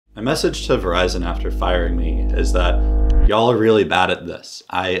My message to Verizon after firing me is that y'all are really bad at this.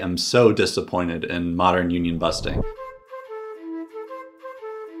 I am so disappointed in modern union busting.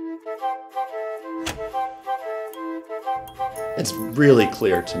 It's really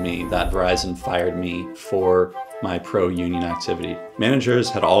clear to me that Verizon fired me for my pro-union activity. Managers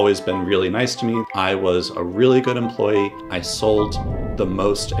had always been really nice to me. I was a really good employee. I sold the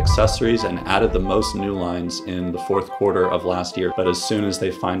most accessories and added the most new lines in the fourth quarter of last year. But as soon as they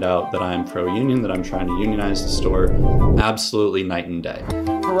find out that I'm pro-union, that I'm trying to unionize the store, absolutely night and day.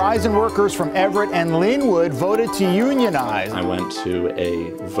 Verizon workers from Everett and Linwood voted to unionize. I went to a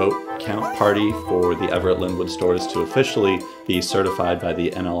vote count party for the Everett Linwood stores to officially be certified by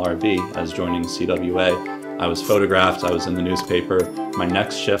the NLRB as joining CWA. I was photographed, I was in the newspaper. My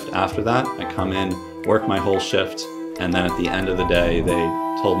next shift after that, I come in, work my whole shift, and then at the end of the day,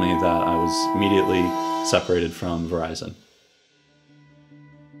 they told me that I was immediately separated from Verizon.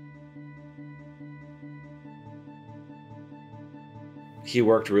 He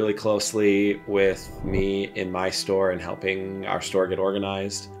worked really closely with me in my store and helping our store get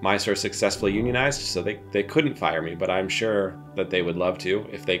organized. My store successfully unionized, so they couldn't fire me, but I'm sure that they would love to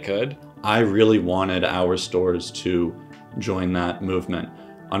if they could. I really wanted our stores to join that movement.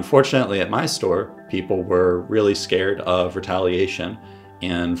 Unfortunately, at my store, people were really scared of retaliation,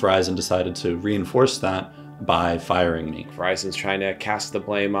 and Verizon decided to reinforce that by firing me. Verizon's trying to cast the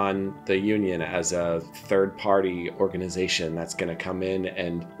blame on the union as a third-party organization that's going to come in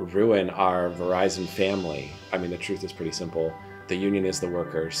and ruin our Verizon family. I mean, the truth is pretty simple. The union is the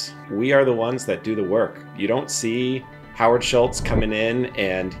workers. We are the ones that do the work. You don't see Howard Schultz coming in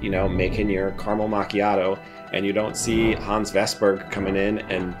and, making your caramel macchiato, and you don't see Hans Vestberg coming in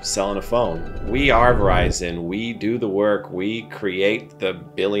and selling a phone. We are Verizon. We do the work. We create the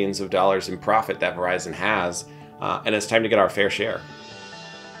billions of dollars in profit that Verizon has, and it's time to get our fair share.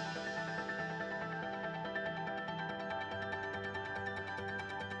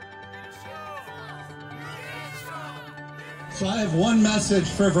 So I have one message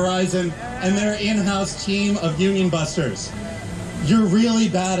for Verizon and their in-house team of union busters. You're really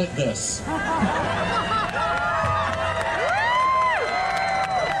bad at this.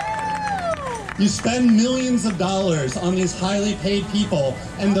 You spend millions of dollars on these highly paid people,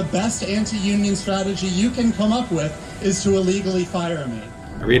 and the best anti-union strategy you can come up with is to illegally fire me.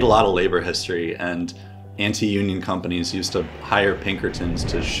 I read a lot of labor history, and anti-union companies used to hire Pinkertons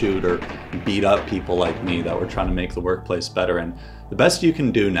to shoot or beat up people like me that were trying to make the workplace better. And the best you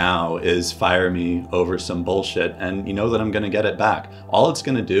can do now is fire me over some bullshit, and you know that I'm going to get it back. All it's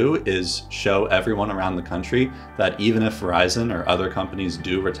going to do is show everyone around the country that even if Verizon or other companies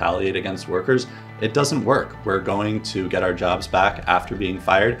do retaliate against workers, it doesn't work. We're going to get our jobs back after being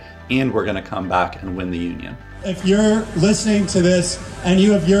fired, and we're going to come back and win the union. If you're listening to this and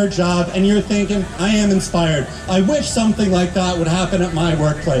you have your job and you're thinking, I am inspired, I wish something like that would happen at my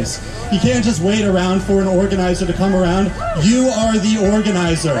workplace. You can't just wait around for an organizer to come around. You are the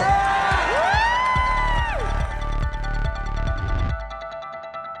organizer.